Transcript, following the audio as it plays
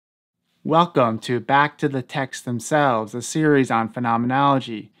Welcome to Back to the Texts Themselves, a series on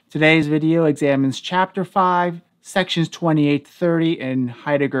phenomenology. Today's video examines Chapter 5, Sections 28 to 30 in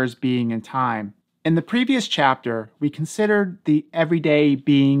Heidegger's Being and Time. In the previous chapter, we considered the everyday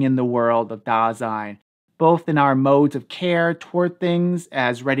being in the world of Dasein, both in our modes of care toward things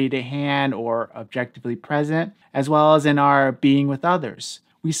as ready to hand or objectively present, as well as in our being with others.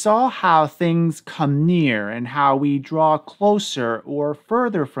 We saw how things come near and how we draw closer or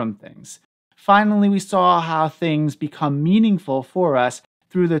further from things. Finally, we saw how things become meaningful for us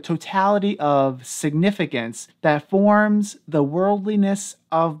through the totality of significance that forms the worldliness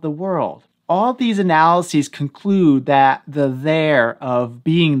of the world. All these analyses conclude that the there of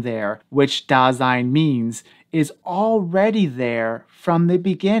being there, which Dasein means, is already there from the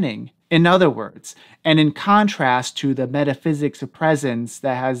beginning. In other words, and in contrast to the metaphysics of presence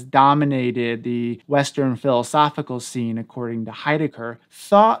that has dominated the Western philosophical scene according to Heidegger,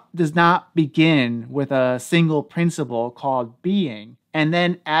 thought does not begin with a single principle called being, and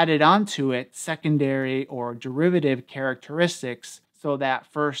then added onto it secondary or derivative characteristics, so that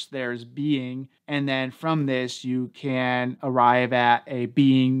first there's being, and then from this you can arrive at a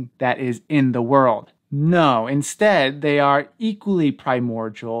being that is in the world. No, instead they are equally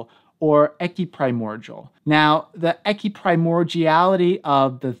primordial, or equiprimordial. Now, the equiprimordiality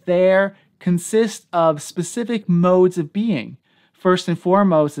of the there consists of specific modes of being. First and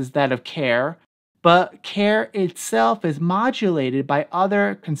foremost is that of care, but care itself is modulated by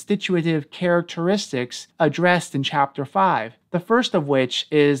other constitutive characteristics addressed in Chapter 5, the first of which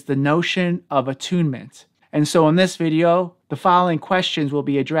is the notion of attunement. And so in this video, the following questions will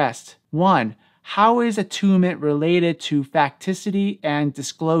be addressed. 1. How is attunement related to facticity and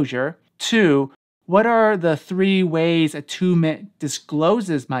disclosure? 2. What are the 3 ways attunement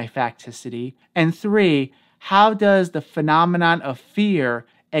discloses my facticity? And 3. How does the phenomenon of fear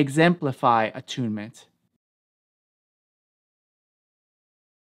exemplify attunement?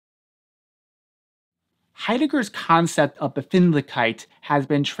 Heidegger's concept of Befindlichkeit has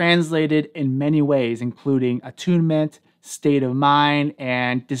been translated in many ways, including attunement, state of mind,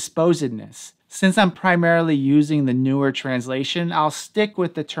 and disposedness. Since I'm primarily using the newer translation, I'll stick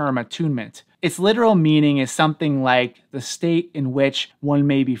with the term attunement. Its literal meaning is something like the state in which one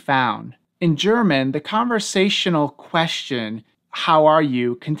may be found. In German, the conversational question, how are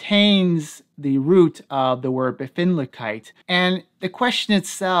you, contains the root of the word Befindlichkeit, and the question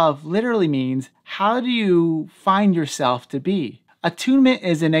itself literally means, how do you find yourself to be? Attunement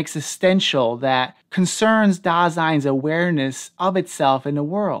is an existential that concerns Dasein's awareness of itself in the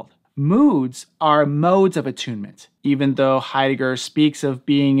world. Moods are modes of attunement. Even though Heidegger speaks of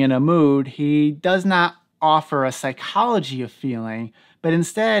being in a mood, he does not offer a psychology of feeling, but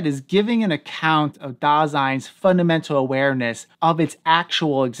instead is giving an account of Dasein's fundamental awareness of its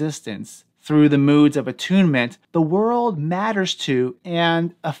actual existence. Through the moods of attunement, the world matters to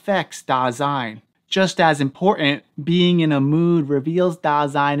and affects Dasein. Just as important, being in a mood reveals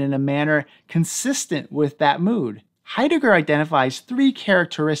Dasein in a manner consistent with that mood. Heidegger identifies 3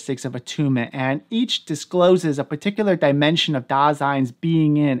 characteristics of attunement, and each discloses a particular dimension of Dasein's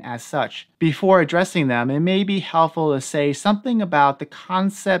being in as such. Before addressing them, it may be helpful to say something about the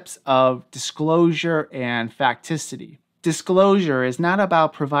concepts of disclosure and facticity. Disclosure is not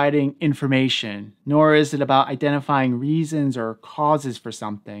about providing information, nor is it about identifying reasons or causes for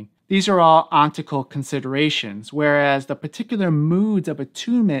something. These are all ontical considerations, whereas the particular moods of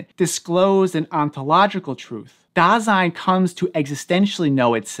attunement disclose an ontological truth. Dasein comes to existentially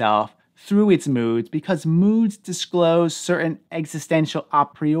know itself through its moods because moods disclose certain existential a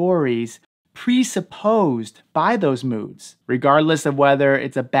prioris presupposed by those moods. Regardless of whether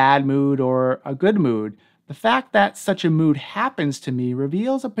it's a bad mood or a good mood, the fact that such a mood happens to me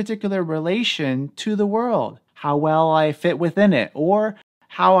reveals a particular relation to the world, how well I fit within it, or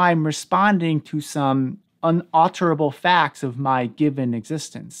how I'm responding to some unalterable facts of my given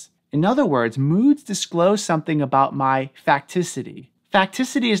existence. In other words, moods disclose something about my facticity.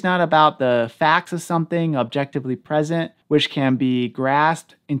 Facticity is not about the facts of something objectively present, which can be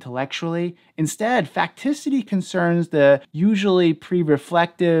grasped intellectually. Instead, facticity concerns the usually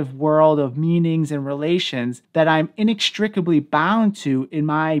pre-reflective world of meanings and relations that I'm inextricably bound to in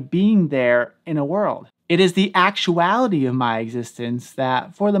my being there in a world. It is the actuality of my existence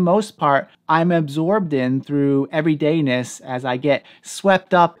that, for the most part, I'm absorbed in through everydayness as I get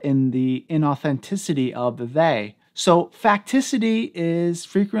swept up in the inauthenticity of the they. So facticity is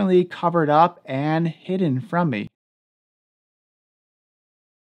frequently covered up and hidden from me.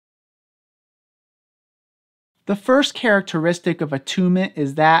 The first characteristic of attunement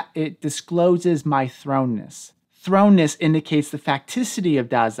is that it discloses my thrownness. Thrownness indicates the facticity of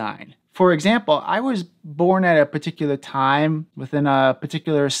Dasein. For example, I was born at a particular time within a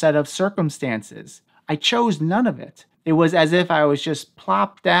particular set of circumstances. I chose none of it. It was as if I was just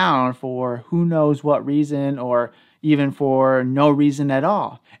plopped down for who knows what reason, or even for no reason at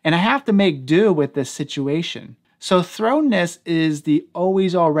all. And I have to make do with this situation. So thrownness is the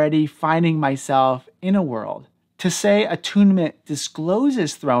always already finding myself in a world. To say attunement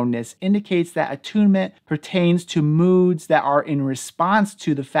discloses thrownness indicates that attunement pertains to moods that are in response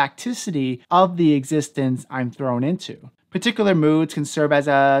to the facticity of the existence I'm thrown into. Particular moods can serve as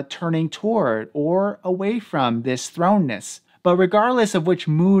a turning toward or away from this thrownness. But regardless of which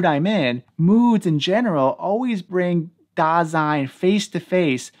mood I'm in, moods in general always bring Dasein face to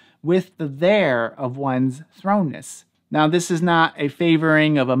face with the there of one's thrownness. Now, this is not a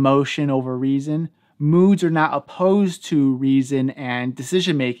favoring of emotion over reason. Moods are not opposed to reason and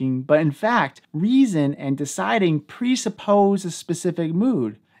decision making, but in fact, reason and deciding presuppose a specific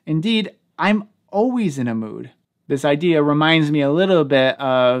mood. Indeed, I'm always in a mood. This idea reminds me a little bit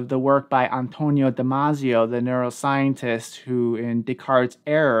of the work by Antonio Damasio, the neuroscientist who in Descartes'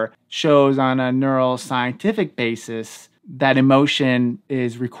 Error shows on a neuroscientific basis that emotion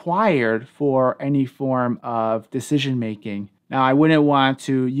is required for any form of decision making. Now, I wouldn't want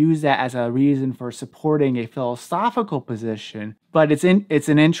to use that as a reason for supporting a philosophical position, but it's an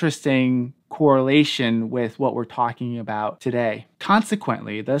interesting correlation with what we're talking about today.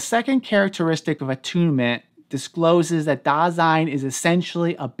 Consequently, the second characteristic of attunement discloses that Dasein is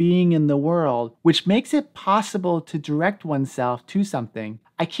essentially a being in the world, which makes it possible to direct oneself to something.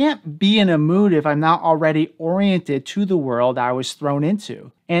 I can't be in a mood if I'm not already oriented to the world I was thrown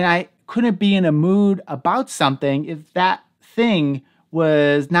into. And I couldn't be in a mood about something if that thing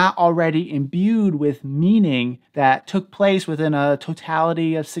was not already imbued with meaning that took place within a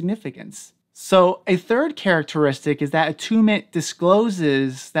totality of significance. So a third characteristic is that attunement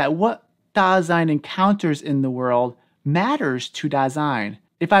discloses that what Dasein encounters in the world matters to Dasein.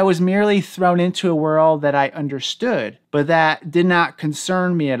 If I was merely thrown into a world that I understood, but that did not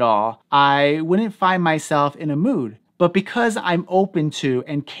concern me at all, I wouldn't find myself in a mood. But because I'm open to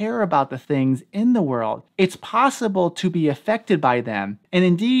and care about the things in the world, it's possible to be affected by them. And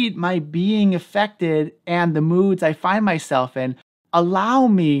indeed, my being affected and the moods I find myself in allow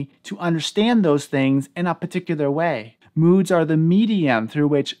me to understand those things in a particular way. Moods are the medium through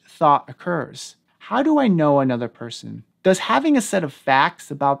which thought occurs. How do I know another person? Does having a set of facts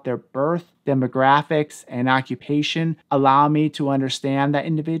about their birth, demographics, and occupation allow me to understand that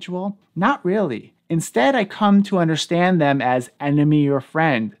individual? Not really. Instead, I come to understand them as enemy or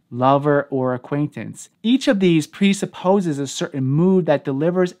friend, lover or acquaintance. Each of these presupposes a certain mood that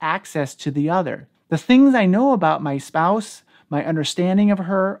delivers access to the other. The things I know about my spouse, my understanding of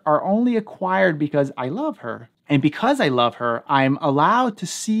her, are only acquired because I love her. And because I love her, I'm allowed to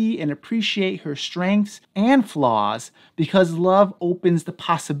see and appreciate her strengths and flaws because love opens the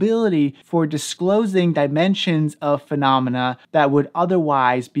possibility for disclosing dimensions of phenomena that would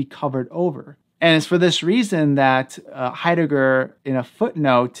otherwise be covered over. And it's for this reason that Heidegger, in a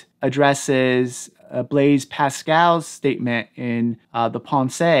footnote, addresses Blaise Pascal's statement in the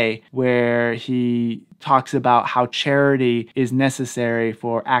Pensée, where he talks about how charity is necessary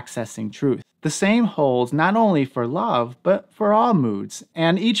for accessing truth. The same holds not only for love, but for all moods,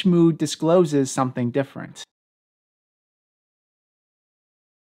 and each mood discloses something different.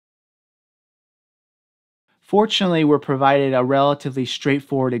 Fortunately, we're provided a relatively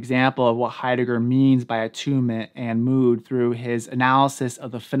straightforward example of what Heidegger means by attunement and mood through his analysis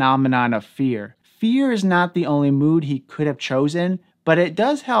of the phenomenon of fear. Fear is not the only mood he could have chosen, but it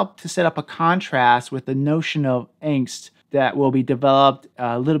does help to set up a contrast with the notion of angst that will be developed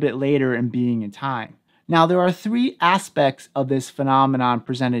a little bit later in Being and Time. Now, there are three aspects of this phenomenon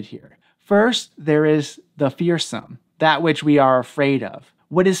presented here. First, there is the fearsome, that which we are afraid of.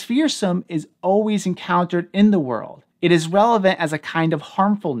 What is fearsome is always encountered in the world. It is relevant as a kind of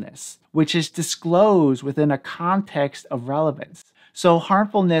harmfulness, which is disclosed within a context of relevance. So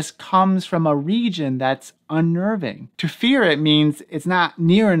harmfulness comes from a region that's unnerving. To fear it means it's not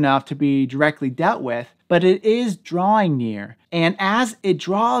near enough to be directly dealt with, but it is drawing near. And as it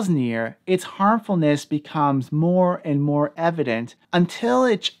draws near, its harmfulness becomes more and more evident until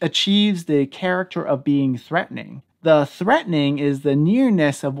it achieves the character of being threatening. The threatening is the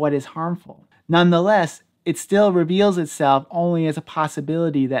nearness of what is harmful. Nonetheless, it still reveals itself only as a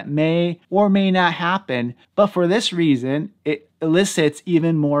possibility that may or may not happen, but for this reason, it elicits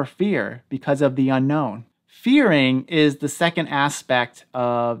even more fear because of the unknown. Fearing is the second aspect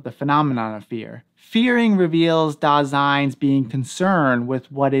of the phenomenon of fear. Fearing reveals Dasein's being concerned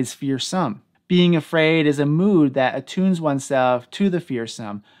with what is fearsome. Being afraid is a mood that attunes oneself to the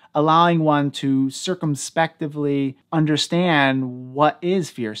fearsome, allowing one to circumspectively understand what is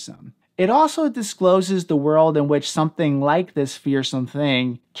fearsome. It also discloses the world in which something like this fearsome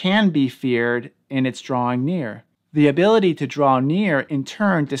thing can be feared in its drawing near. The ability to draw near, in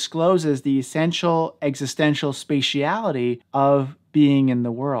turn, discloses the essential existential spatiality of being in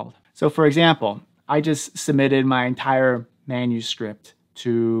the world. So, for example, I just submitted my entire manuscript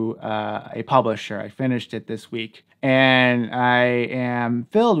to a publisher. I finished it this week. And I am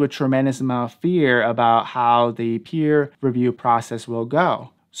filled with tremendous amount of fear about how the peer review process will go.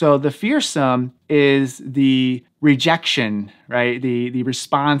 So the fearsome is the rejection, right? The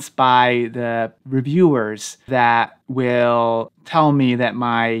response by the reviewers that will tell me that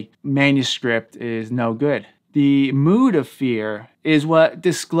my manuscript is no good. The mood of fear is what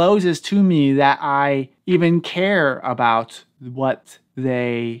discloses to me that I even care about what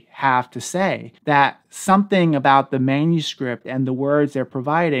they have to say, that something about the manuscript and the words they're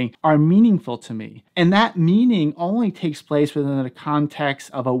providing are meaningful to me. And that meaning only takes place within the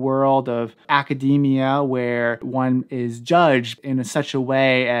context of a world of academia where one is judged in such a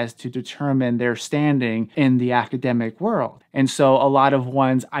way as to determine their standing in the academic world. And so a lot of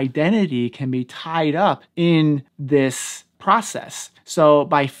one's identity can be tied up in this process. So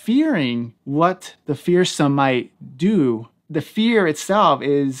by fearing what the fearsome might do, the fear itself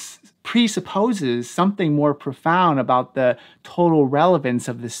presupposes something more profound about the total relevance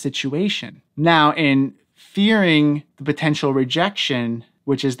of the situation. Now, in fearing the potential rejection,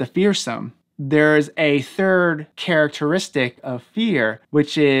 which is the fearsome, there's a third characteristic of fear,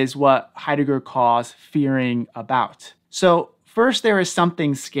 which is what Heidegger calls fearing about. So first there is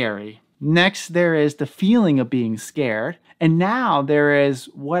something scary. Next, there is the feeling of being scared. And now there is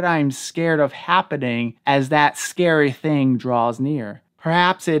what I'm scared of happening as that scary thing draws near.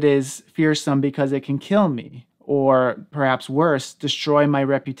 Perhaps it is fearsome because it can kill me, or perhaps worse, destroy my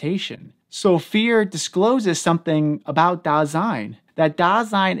reputation. So fear discloses something about Dasein. That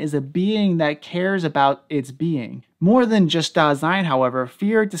Dasein is a being that cares about its being. More than just Dasein, however,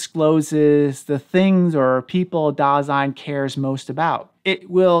 fear discloses the things or people Dasein cares most about. It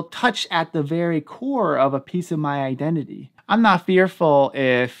will touch at the very core of a piece of my identity. I'm not fearful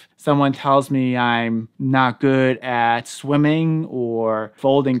if someone tells me I'm not good at swimming or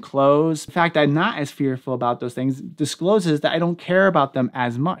folding clothes. In fact, I'm not as fearful about those things. It discloses that I don't care about them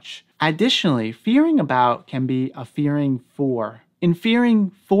as much. Additionally, fearing about can be a fearing for. In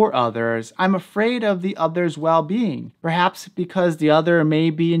fearing for others, I'm afraid of the other's well-being, perhaps because the other may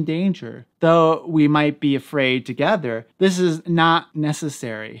be in danger. Though we might be afraid together, this is not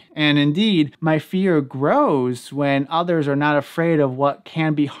necessary. And indeed, my fear grows when others are not afraid of what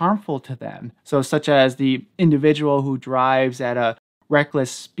can be harmful to them. So such as the individual who drives at a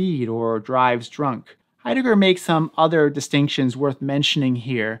reckless speed or drives drunk. Heidegger makes some other distinctions worth mentioning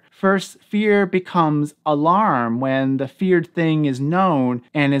here. First, fear becomes alarm when the feared thing is known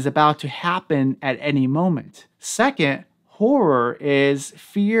and is about to happen at any moment. Second, horror is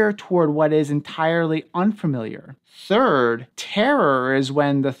fear toward what is entirely unfamiliar. Third, terror is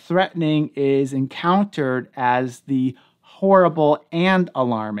when the threatening is encountered as the horrible and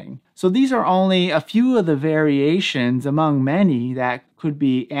alarming. So these are only a few of the variations among many that could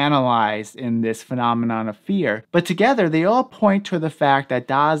be analyzed in this phenomenon of fear. But together, they all point to the fact that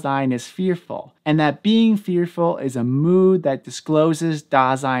Dasein is fearful, and that being fearful is a mood that discloses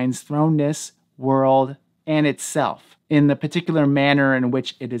Dasein's thrownness, world, and itself in the particular manner in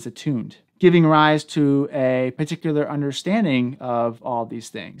which it is attuned, giving rise to a particular understanding of all these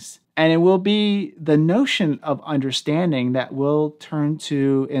things. And it will be the notion of understanding that we'll turn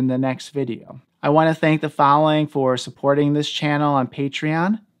to in the next video. I want to thank the following for supporting this channel on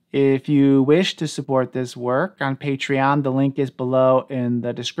Patreon. If you wish to support this work on Patreon, the link is below in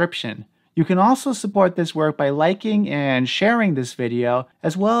the description. You can also support this work by liking and sharing this video,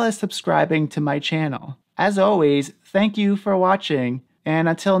 as well as subscribing to my channel. As always, thank you for watching, and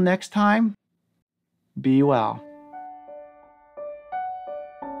until next time, be well.